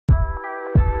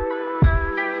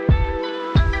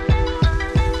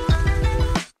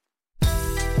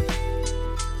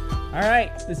All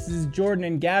right, this is Jordan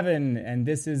and Gavin, and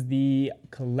this is the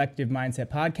Collective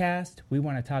Mindset Podcast. We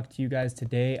want to talk to you guys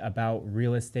today about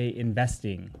real estate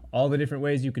investing, all the different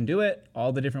ways you can do it,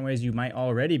 all the different ways you might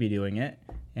already be doing it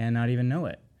and not even know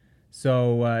it.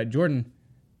 So, Jordan,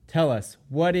 tell us,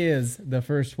 what is the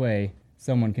first way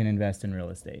someone can invest in real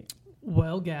estate?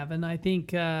 Well, Gavin, I think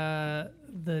the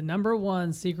number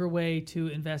one secret way to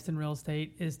invest in real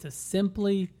estate is to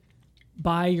simply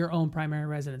buy your own primary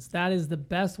residence. That is the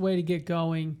best way to get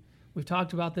going. We've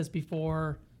talked about this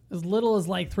before. As little as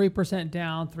like 3%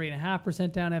 down,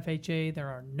 3.5% down FHA. There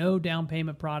are no down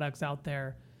payment products out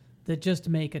there that just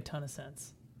make a ton of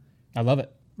sense. I love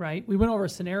it. Right? We went over a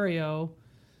scenario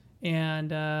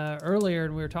and earlier,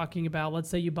 and we were talking about, let's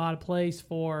say you bought a place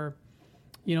for,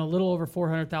 a little over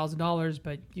 $400,000,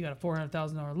 but you got a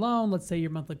 $400,000 loan. Let's say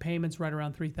your monthly payment's right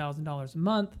around $3,000 a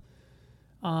month.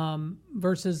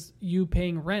 Versus you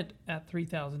paying rent at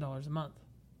 $3,000 a month.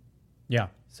 Yeah.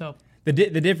 So the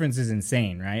difference is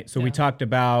insane, right? So we talked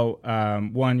about,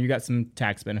 one, you got some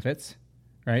tax benefits,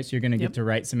 right? So you're going to get to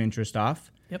write some interest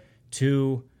off. Yep.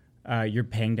 Two, you're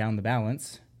paying down the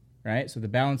balance, right? So the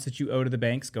balance that you owe to the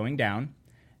bank's going down.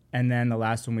 And then the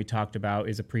last one we talked about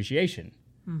is appreciation.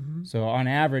 Mm-hmm. So on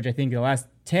average, I think the last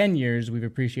 10 years, we've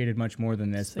appreciated much more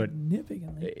than this.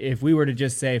 Significantly. But if we were to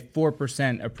just say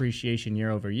 4% appreciation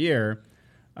year over year,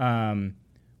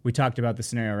 we talked about the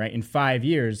scenario, right? In 5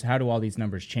 years, how do all these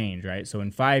numbers change, right? So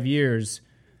in 5 years,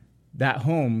 that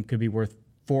home could be worth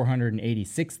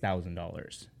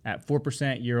 $486,000 at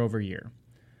 4% year over year.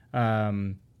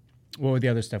 What were the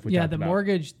other stuff we talked about?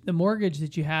 The mortgage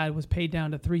that you had was paid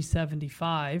down to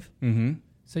 $375,000. Mm-hmm.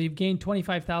 So you've gained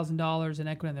 $25,000 in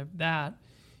equity in that.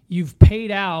 You've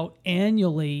paid out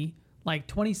annually like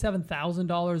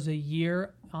 $27,000 a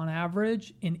year on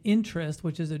average in interest,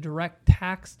 which is a direct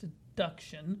tax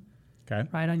deduction,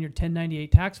 right, on your 1098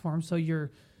 tax form. So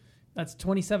that's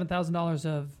 $27,000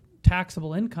 of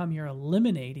taxable income you're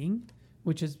eliminating,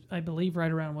 which is, I believe,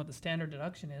 right around what the standard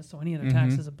deduction is. So any other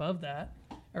taxes above that,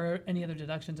 or any other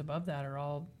deductions above that, are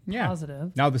all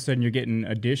positive. Now all of a sudden you're getting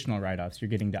additional write-offs. You're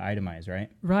getting to itemize, right?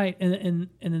 Right. And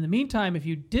in the meantime, if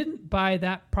you didn't buy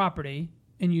that property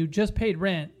and you just paid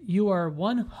rent, you are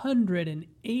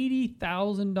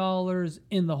 $180,000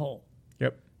 in the hole.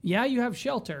 Yep. Yeah, you have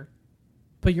shelter,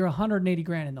 but you're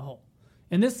 $180,000 in the hole.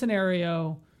 In this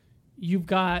scenario, you've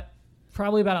got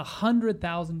probably about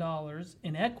 $100,000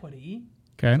 in equity.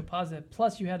 Okay. So positive.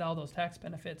 Plus, you had all those tax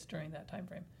benefits during that time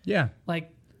frame. Yeah. Like.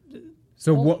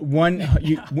 So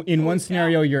in one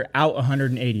scenario, you're out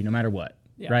 180 no matter what,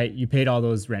 right? You paid all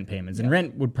those rent payments, and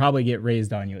rent would probably get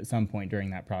raised on you at some point during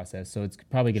that process. So it's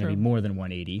probably going to be more than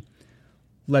 180.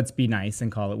 Let's be nice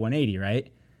and call it 180,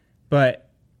 right? But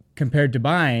compared to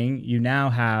buying, you now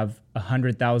have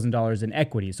 $100,000 in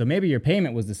equity. So maybe your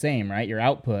payment was the same, right? Your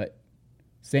output,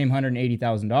 same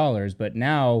 $180,000, but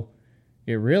now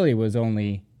it really was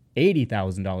only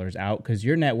 $80,000 out because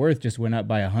your net worth just went up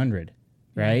by 100.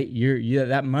 Right, you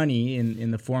that money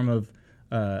in the form of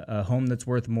a home that's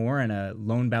worth more and a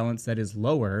loan balance that is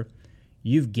lower,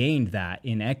 you've gained that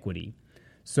in equity.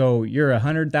 So you're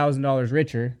 $100,000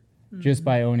 richer just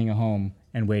by owning a home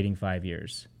and waiting 5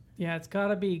 years. Yeah, it's got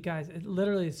to be, guys.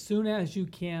 Literally, as soon as you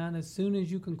can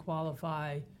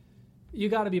qualify, you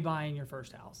got to be buying your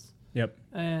first house. Yep.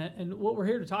 And what we're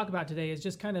here to talk about today is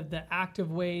just kind of the active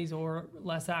ways or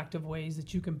less active ways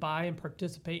that you can buy and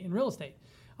participate in real estate.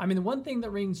 I mean, the one thing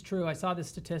that rings true, I saw this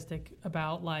statistic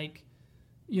about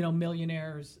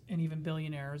millionaires and even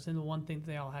billionaires, and the one thing that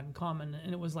they all had in common,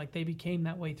 and it was like they became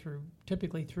that way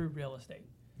typically through real estate.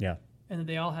 Yeah. And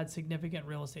they all had significant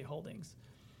real estate holdings.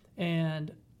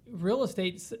 And real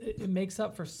estate, it makes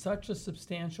up for such a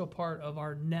substantial part of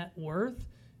our net worth.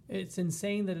 It's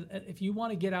insane that if you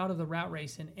want to get out of the rat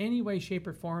race in any way, shape,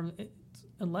 or form,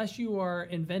 unless you are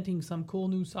inventing some cool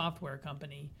new software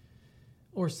company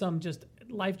or some just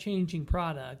life-changing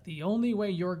product, the only way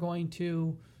you're going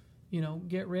to,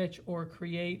 get rich or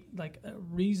create like a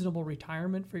reasonable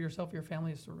retirement for yourself or your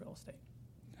family is through real estate.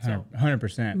 So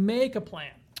 100%. Make a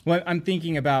plan. Well, I'm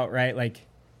thinking about, right, like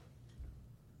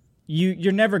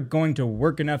you're never going to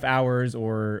work enough hours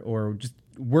or just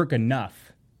work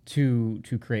enough to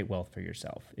create wealth for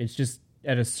yourself. It's just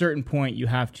at a certain point you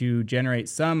have to generate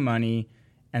some money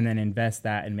and then invest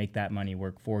that and make that money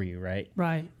work for you, right?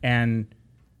 Right. And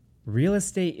real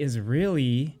estate is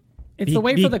really... It's the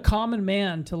way for the common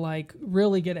man to like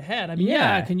really get ahead. I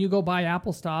mean, can you go buy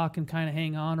Apple stock and kind of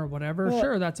hang on or whatever? Well,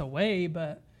 sure, that's a way,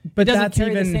 but it doesn't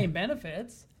carry the same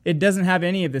benefits. It doesn't have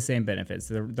any of the same benefits.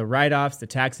 The write-offs, the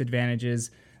tax advantages,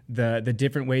 the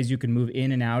different ways you can move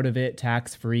in and out of it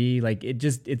tax-free. Like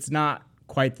it's not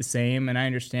quite the same. And I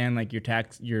understand like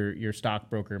your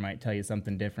stockbroker might tell you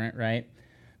something different, right?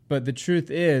 But the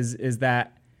truth is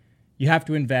that you have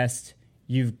to invest.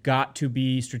 You've got to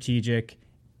be strategic,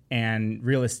 and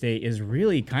real estate is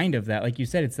really kind of that. Like you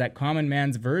said, it's that common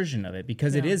man's version of it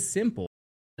because it is simple.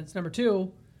 That's number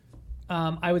two.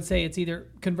 I would say it's either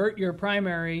convert your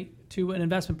primary to an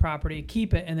investment property,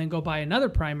 keep it, and then go buy another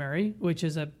primary, which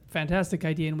is a fantastic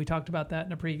idea. And we talked about that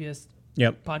in a previous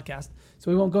podcast.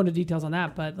 So we won't go into details on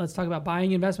that, but let's talk about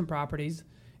buying investment properties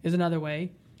is another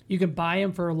way. You can buy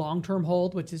them for a long-term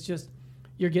hold, which is just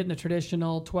you're getting a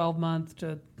traditional 12-month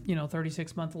to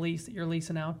 36-month lease that you're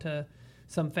leasing out to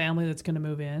some family that's going to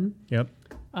move in. Yep.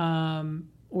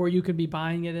 Or you could be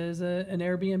buying it as an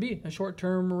Airbnb, a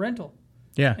short-term rental.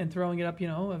 Yeah. And throwing it up,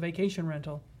 a vacation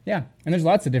rental. Yeah. And there's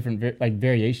lots of different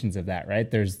variations of that,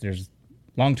 right? There's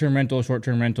long-term rental,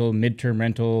 short-term rental, mid-term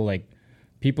rental. Like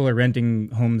people are renting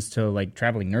homes to like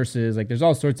traveling nurses. Like there's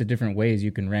all sorts of different ways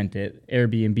you can rent it.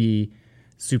 Airbnb,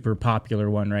 super popular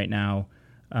one right now.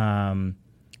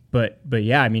 But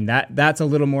yeah, I mean that's a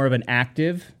little more of an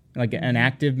active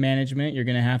management. You're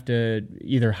going to have to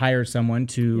either hire someone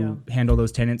to handle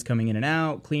those tenants coming in and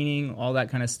out, cleaning, all that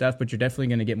kind of stuff, but you're definitely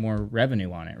going to get more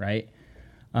revenue on it, right?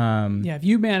 If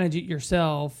you manage it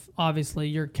yourself, obviously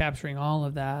you're capturing all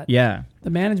of that. Yeah. The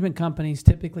management companies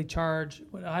typically charge,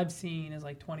 what I've seen is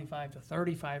like 25 to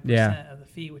 35% of the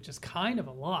fee, which is kind of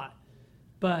a lot.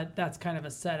 But that's kind of a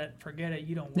set it, forget it.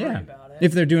 You don't worry about it.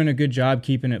 If they're doing a good job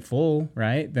keeping it full,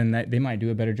 right, then they might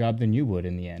do a better job than you would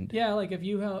in the end. Yeah, like if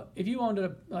you owned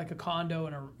a condo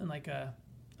in like a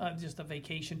just a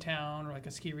vacation town or like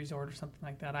a ski resort or something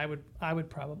like that, I would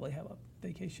probably have a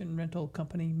vacation rental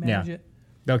company manage it.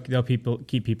 They'll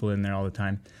keep people in there all the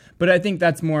time. But I think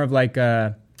that's more of like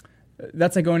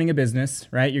that's like owning a business,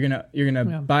 right? You're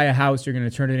gonna buy a house, you're gonna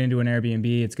turn it into an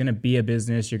Airbnb. It's gonna be a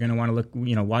business. You're gonna want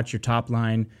to watch your top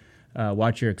line,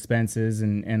 watch your expenses,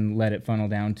 and let it funnel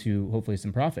down to hopefully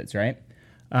some profits, right?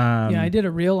 I did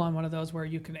a reel on one of those where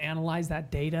you can analyze that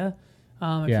data.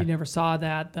 If you never saw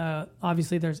that,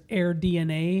 obviously there's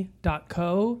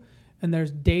airdna.co and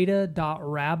there's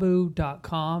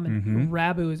data.rabbu.com, and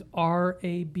Rabbu is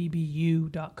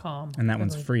RABBU.com. And that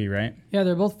one's free, right? Yeah,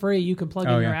 they're both free. You can plug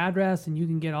in your address and you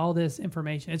can get all this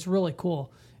information. It's really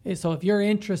cool. So if you're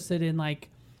interested in like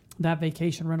that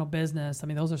vacation rental business, I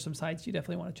mean, those are some sites you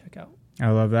definitely want to check out. I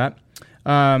love that.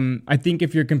 I think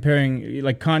if you're comparing,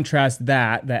 like contrast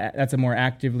that's a more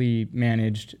actively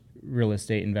managed real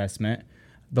estate investment.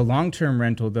 The long-term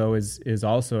rental though is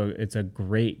also, it's a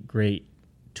great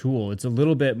tool. It's a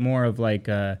little bit more of like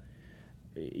buy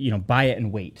it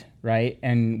and wait, right?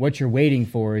 And what you're waiting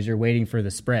for is you're waiting for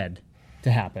the spread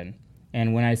to happen.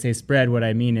 And when I say spread, what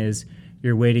I mean is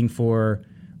you're waiting for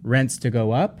rents to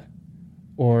go up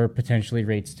or potentially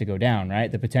rates to go down, right?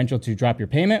 The potential to drop your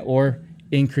payment or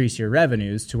increase your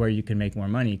revenues to where you can make more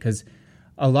money. Because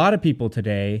a lot of people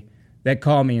today that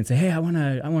call me and say, hey, I want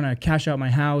to cash out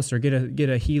my house or get a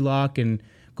HELOC and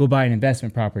go buy an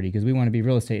investment property because we want to be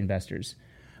real estate investors.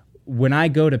 When I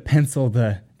go to pencil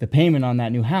the payment on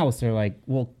that new house, they're like,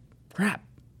 well, crap,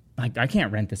 like I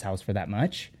can't rent this house for that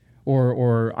much,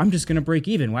 or I'm just going to break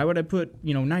even. Why would I put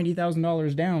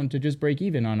 $90,000 down to just break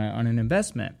even on an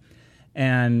investment?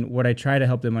 And what I try to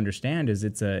help them understand is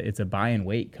it's a buy and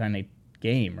wait kind of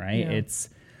game, right? Yeah. It's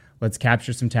let's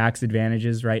capture some tax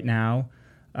advantages right now.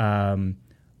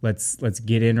 Let's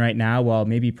get in right now while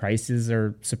maybe prices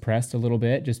are suppressed a little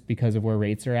bit just because of where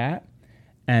rates are at.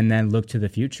 And then look to the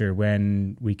future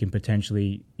when we can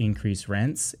potentially increase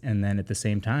rents and then at the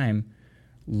same time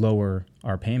lower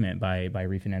our payment by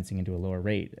refinancing into a lower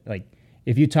rate. Like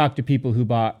if you talk to people who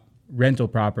bought rental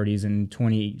properties in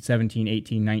 2017,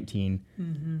 18,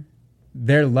 19,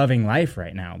 they're loving life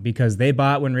right now because they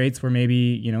bought when rates were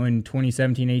maybe, in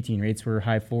 2017, 18, rates were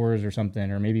high fours or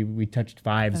something, or maybe we touched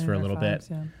fives for a little bit.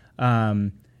 Yeah.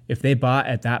 If they bought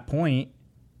at that point,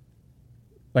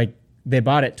 like, they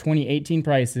bought at 2018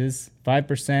 prices,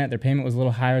 5%. Their payment was a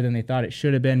little higher than they thought it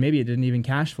should have been. Maybe it didn't even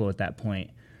cash flow at that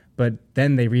point. But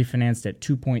then they refinanced at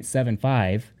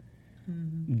 2.75,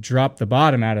 dropped the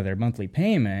bottom out of their monthly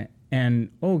payment. And,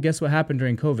 guess what happened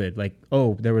during COVID? Like,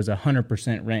 there was a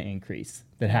 100% rent increase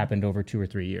that happened over 2 or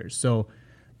 3 years. So,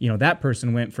 that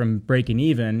person went from breaking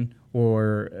even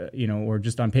or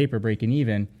just on paper breaking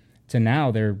even to now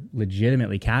they're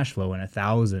legitimately cash flowing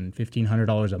 $1,000,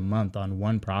 $1,500 a month on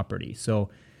one property. So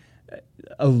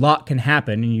a lot can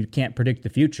happen and you can't predict the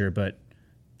future, but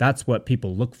that's what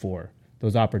people look for,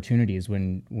 those opportunities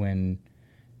when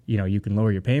you can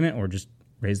lower your payment or just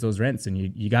raise those rents, and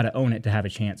you got to own it to have a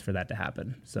chance for that to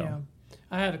happen. So yeah.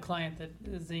 I had a client that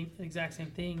is the exact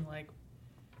same thing. Like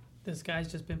this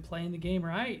guy's just been playing the game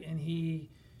right, and he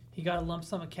got a lump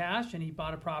sum of cash, and he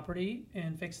bought a property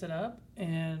and fixed it up,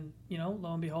 and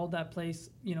lo and behold, that place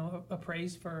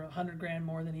appraised for $100,000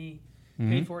 more than he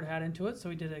paid for it, had into it.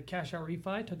 So he did a cash out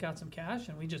refi, took out some cash,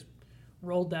 and we just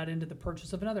rolled that into the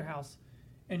purchase of another house.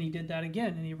 And he did that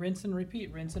again, and he rinse and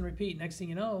repeat. Next thing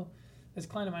you know, this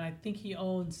client of mine, I think he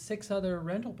owns 6 other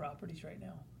rental properties right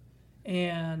now.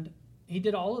 And he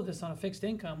did all of this on a fixed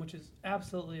income, which is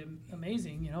absolutely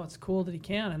amazing. It's cool that he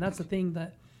can. And that's the thing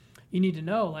that you need to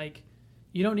know. Like,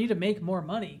 you don't need to make more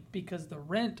money, because the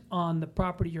rent on the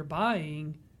property you're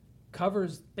buying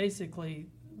covers basically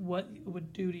what it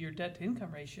would do to your debt to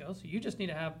income ratio. So you just need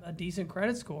to have a decent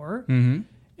credit score. Mm-hmm.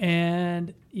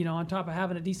 And, on top of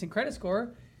having a decent credit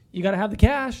score, you got to have the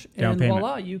cash, and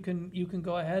voila, you can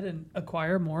go ahead and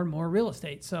acquire more and more real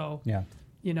estate. So,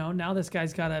 now this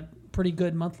guy's got a pretty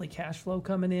good monthly cash flow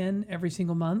coming in every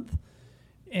single month,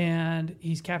 and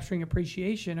he's capturing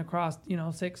appreciation across,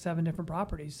 6, 7 different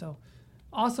properties. So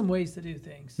awesome ways to do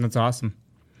things. That's awesome.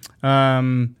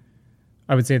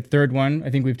 I would say the third one, I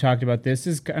think we've talked about this,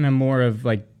 is kind of more of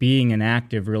like being an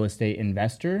active real estate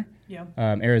investor. Yeah.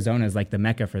 Arizona is like the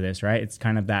mecca for this, right? It's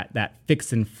kind of that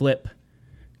fix and flip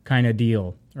kind of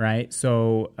deal, right?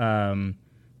 So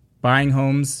buying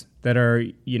homes that are,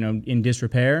 in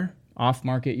disrepair, off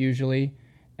market usually,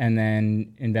 and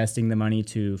then investing the money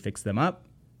to fix them up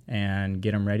and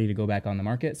get them ready to go back on the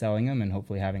market, selling them, and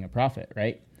hopefully having a profit,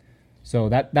 right? So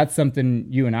that's something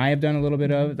you and I have done a little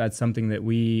bit of. That's something that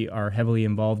we are heavily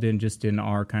involved in, just in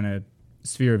our kind of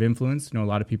sphere of influence. A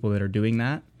lot of people that are doing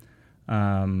that.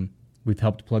 We've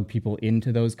helped plug people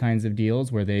into those kinds of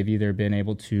deals where they've either been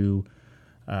able to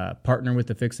partner with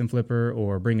the fix and flipper,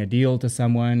 or bring a deal to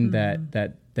someone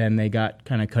that then they got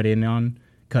kind of cut in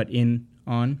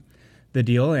on the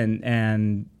deal,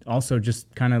 and also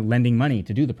just kind of lending money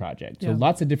to do the project. So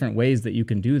lots of different ways that you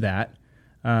can do that.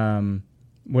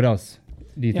 What else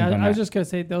do you think on that? I was just going to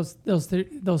say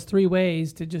those 3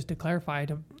 ways to clarify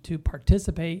to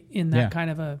participate in that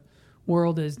kind of a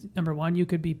world is, number one, you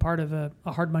could be part of a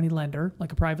hard money lender,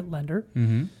 like a private lender.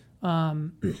 Mm-hmm.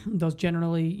 Those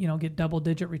generally, get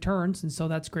double-digit returns, and so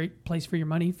that's a great place for your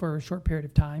money for a short period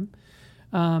of time.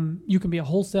 You can be a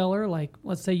wholesaler, like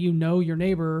let's say your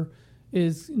neighbor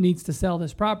needs to sell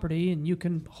this property, and you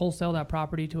can wholesale that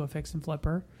property to a fix and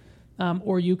flipper.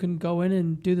 Or you can go in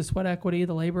and do the sweat equity,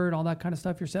 the labor, and all that kind of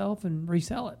stuff yourself and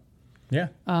resell it. Yeah.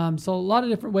 So a lot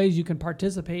of different ways you can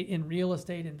participate in real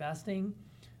estate investing.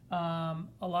 A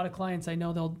lot of clients I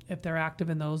know, if they're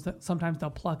active in those, sometimes they'll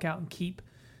pluck out and keep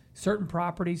certain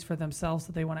properties for themselves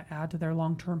that they want to add to their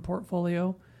long-term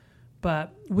portfolio.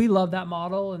 But we love that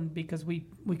model, and because we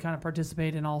kind of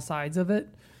participate in all sides of it.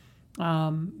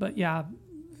 But yeah,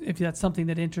 if that's something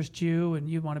that interests you and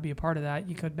you want to be a part of that,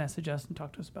 you could message us and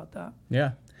talk to us about that.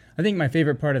 Yeah. I think my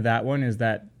favorite part of that one is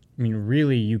that,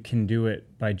 really you can do it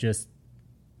by just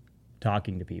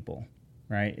talking to people,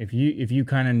 right? If you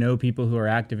kind of know people who are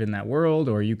active in that world,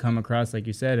 or you come across, like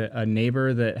you said, a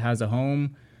neighbor that has a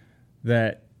home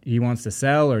that he wants to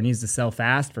sell or needs to sell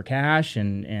fast for cash,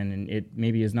 and it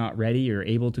maybe is not ready or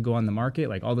able to go on the market,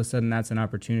 like all of a sudden that's an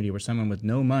opportunity where someone with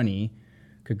no money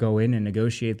could go in and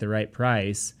negotiate the right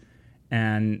price,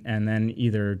 and then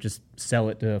either just sell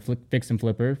it to a fix and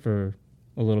flipper for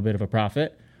a little bit of a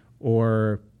profit,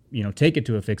 or take it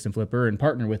to a fix and flipper and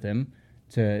partner with him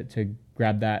to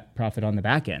grab that profit on the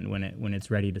back end when it's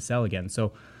ready to sell again.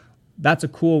 So that's a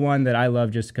cool one that I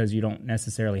love, just because you don't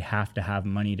necessarily have to have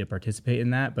money to participate in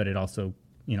that, but it also,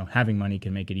 having money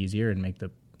can make it easier and make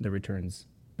the returns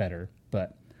better.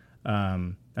 But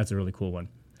that's a really cool one.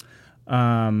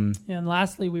 And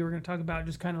lastly, we were going to talk about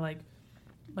just kind of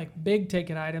like big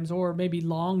ticket items, or maybe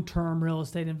long-term real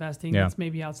estate investing that's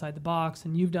maybe outside the box.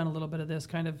 And you've done a little bit of this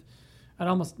kind of,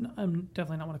 I'm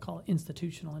definitely not want to call it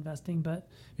institutional investing, but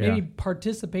maybe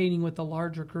participating with a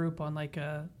larger group on like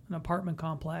an apartment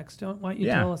complex. Why don't you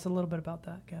tell us a little bit about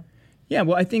that, Kev? Yeah,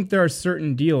 well, I think there are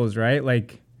certain deals, right?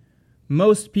 Like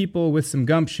most people with some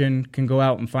gumption can go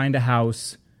out and find a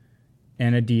house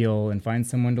and a deal and find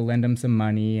someone to lend them some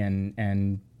money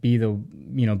and be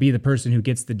the person who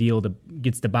gets the deal,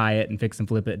 gets to buy it and fix and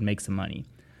flip it and make some money.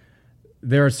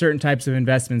 There are certain types of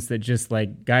investments that just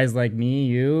like guys like me,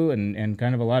 you, and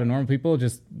kind of a lot of normal people,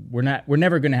 just we're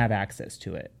never going to have access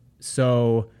to it.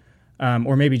 So,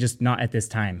 or maybe just not at this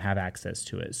time have access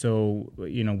to it. So,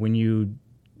 when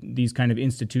these kind of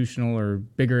institutional or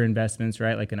bigger investments,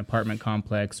 right, like an apartment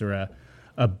complex or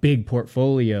a big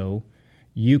portfolio,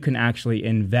 you can actually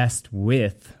invest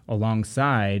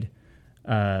alongside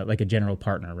like a general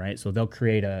partner, right? So they'll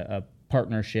create a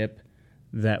partnership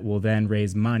that will then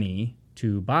raise money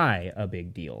to buy a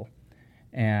big deal,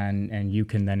 and you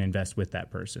can then invest with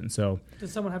that person. So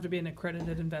does someone have to be an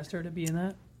accredited investor to be in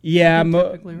that? Yeah,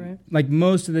 typically, right? Like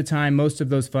most of the time, most of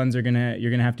those funds you're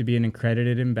gonna have to be an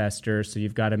accredited investor, so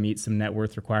you've got to meet some net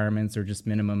worth requirements or just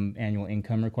minimum annual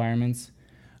income requirements.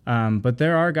 But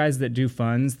there are guys that do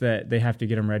funds that they have to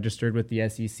get them registered with the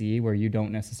SEC, where you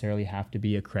don't necessarily have to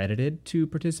be accredited to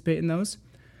participate in those.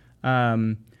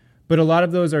 But a lot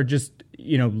of those are just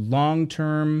long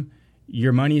term.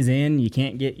 Your money's in. You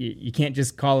can't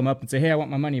just call them up and say, hey, I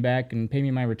want my money back and pay me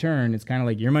my return. It's kind of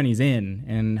like your money's in,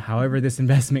 and however this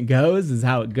investment goes is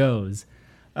how it goes.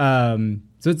 So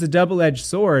it's a double-edged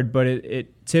sword, but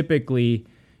it typically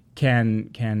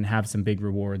can have some big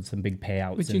rewards, some big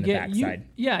payouts in the backside.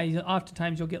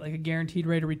 Oftentimes you'll get like a guaranteed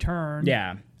rate of return.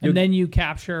 Yeah. And then you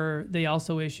capture, they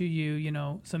also issue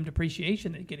you, some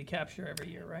depreciation that you get to capture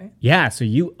every year, right? Yeah, so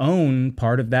you own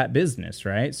part of that business,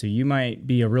 right? So you might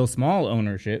be a real small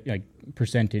ownership, like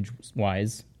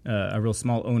percentage-wise, a real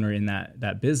small owner in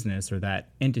that business or that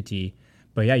entity.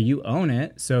 But yeah, you own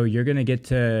it, so you're going to get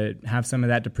to have some of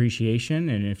that depreciation.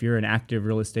 And if you're an active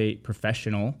real estate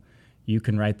professional, you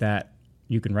can write that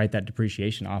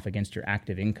depreciation off against your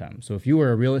active income. So if you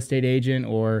were a real estate agent,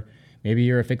 or maybe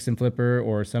you're a fix and flipper,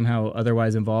 or somehow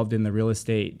otherwise involved in the real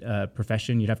estate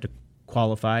profession, you'd have to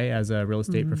qualify as a real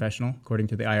estate professional according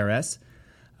to the IRS.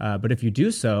 But if you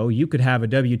do so, you could have a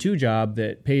W-2 job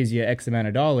that pays you X amount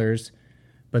of dollars,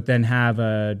 but then have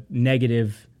a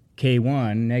negative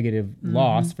K1, negative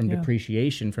loss from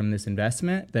depreciation from this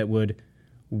investment that would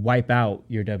wipe out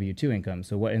your W-2 income.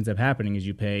 So what ends up happening is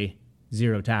you pay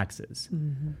zero taxes.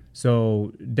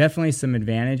 So definitely some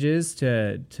advantages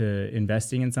to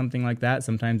investing in something like that.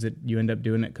 Sometimes you end up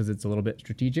doing it because it's a little bit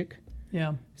strategic.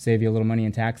 Yeah. Save you a little money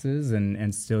in taxes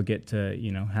and still get to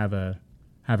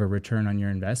have a return on your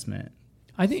investment.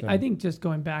 I think just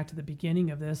going back to the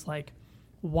beginning of this, like,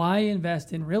 why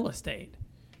invest in real estate,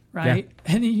 right?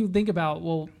 Yeah. And then you think about,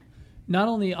 well, not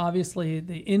only obviously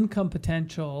the income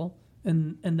potential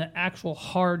and the actual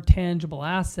hard tangible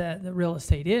asset that real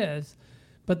estate is,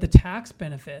 but the tax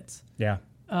benefits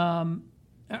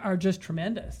are just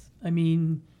tremendous. I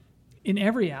mean, in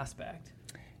every aspect.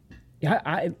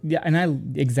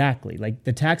 Exactly. Like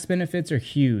the tax benefits are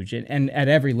huge and at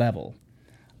every level.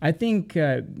 I think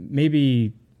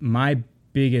maybe my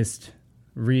biggest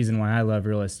reason why I love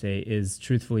real estate is,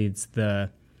 truthfully, it's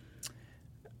the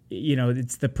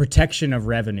protection of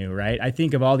revenue, right? I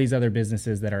think of all these other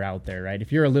businesses that are out there, right?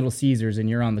 If you're a Little Caesars and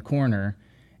you're on the corner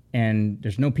and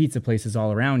there's no pizza places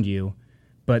all around you,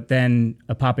 but then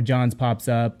a Papa John's pops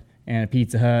up and a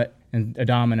Pizza Hut and a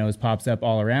Domino's pops up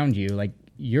all around you, like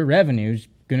your revenue's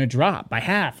going to drop by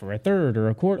half or a third or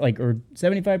a quarter, or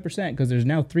 75%, because there's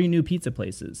now 3 new pizza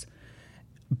places.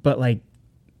 But like,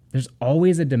 there's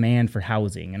always a demand for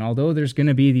housing. And although there's going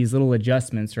to be these little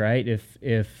adjustments, right? If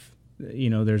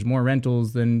there's more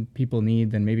rentals than people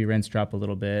need, then maybe rents drop a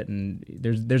little bit, and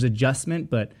there's adjustment,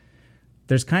 but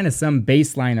there's kind of some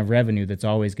baseline of revenue that's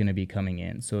always going to be coming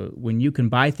in. So when you can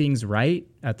buy things right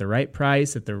at the right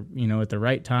price at the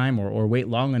right time, or wait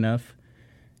long enough,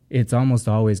 it's almost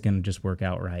always going to just work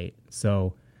out right.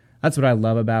 So that's what I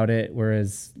love about it.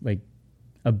 Whereas like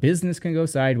a business can go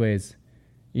sideways,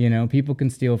 people can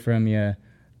steal from you.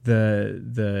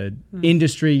 The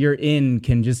industry you're in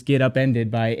can just get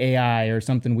upended by AI or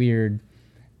something weird.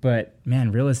 But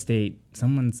man, real estate,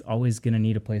 someone's always going to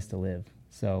need a place to live.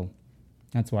 So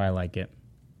that's why I like it.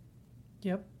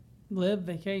 Yep. Live,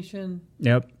 vacation.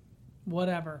 Yep.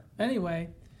 Whatever. Anyway,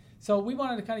 so we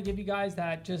wanted to kind of give you guys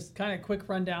that just kind of quick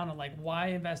rundown of like why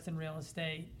invest in real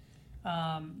estate.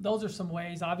 Those are some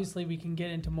ways. Obviously, we can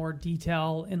get into more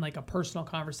detail in like a personal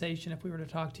conversation if we were to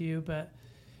talk to you. But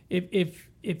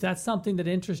if that's something that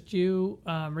interests you,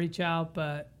 reach out.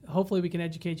 But hopefully we can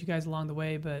educate you guys along the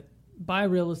way. But buy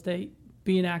real estate,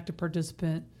 be an active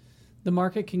participant. The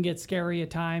market can get scary at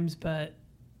times, but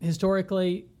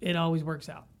historically, it always works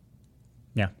out.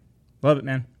 Yeah. Love it,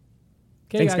 man.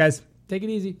 Okay, Thanks, guys. Take it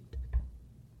easy.